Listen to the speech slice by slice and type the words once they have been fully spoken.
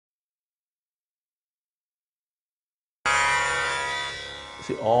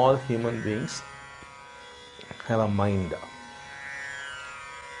See, all human beings have a mind,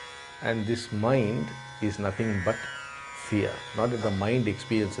 and this mind is nothing but fear. Not that the mind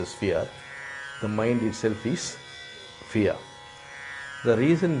experiences fear, the mind itself is fear. The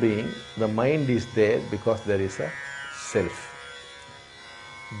reason being, the mind is there because there is a self.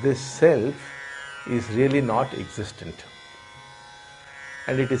 This self is really not existent,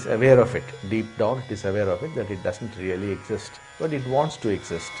 and it is aware of it. Deep down it is aware of it, that it doesn't really exist, but it wants to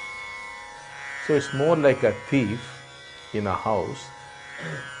exist. So it's more like a thief in a house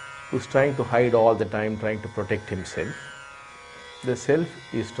who's trying to hide all the time, trying to protect himself. The self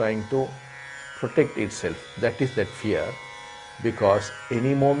is trying to protect itself. That is that fear, because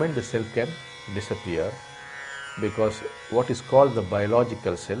any moment the self can disappear, because what is called the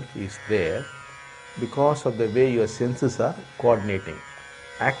biological self is there because of the way your senses are coordinating.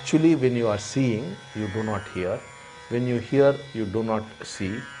 Actually, when you are seeing, you do not hear. When you hear, you do not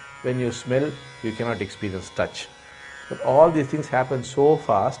see. When you smell, you cannot experience touch. But all these things happen so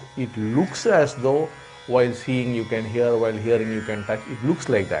fast, it looks as though while seeing you can hear, while hearing you can touch. It looks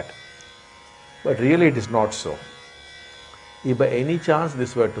like that. But really it is not so. If by any chance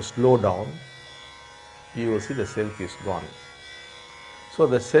this were to slow down, you will see the self is gone. So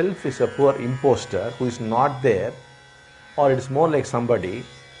the self is a poor imposter who is not there, or it is more like somebody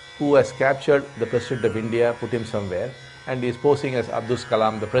who has captured the President of India, put him somewhere, and is posing as Abdul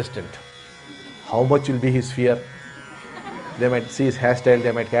Kalam, the President. How much will be his fear? They might see his hairstyle,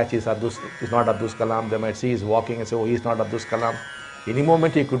 they might catch he's not Abdul Kalam, they might see he's walking and say, oh, he's not Abdul Kalam. Any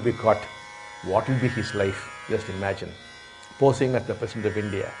moment he could be caught. What will be his life? Just imagine. Posing as the President of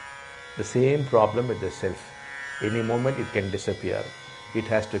India. The same problem with the self. Any moment it can disappear. It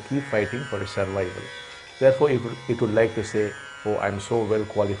has to keep fighting for its survival. Therefore, it would like to say, oh, I'm so well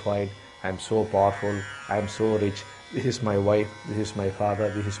qualified, I'm so powerful, I'm so rich, this is my wife, this is my father,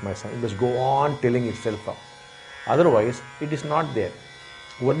 this is my son. It must go on telling itself up. Otherwise, it is not there.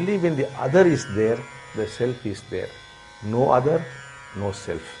 Only when the other is there, the self is there. No other, no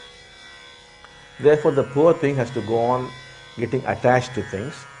self. Therefore, the poor thing has to go on getting attached to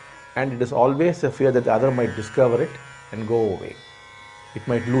things, and it is always a fear that the other might discover it and go away. It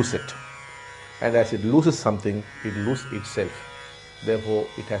might lose it. And as it loses something, it loses itself. Therefore,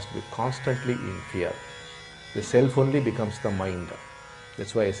 it has to be constantly in fear. The self only becomes the mind.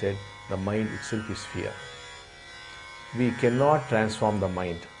 That's why I said the mind itself is fear. We cannot transform the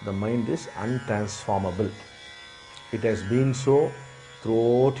mind. The mind is untransformable. It has been so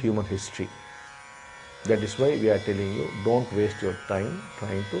throughout human history. That is why we are telling you, don't waste your time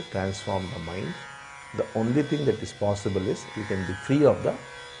trying to transform the mind. The only thing that is possible is you can be free of the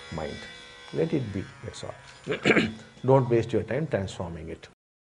mind. Let it be, that's all. Don't waste your time transforming it.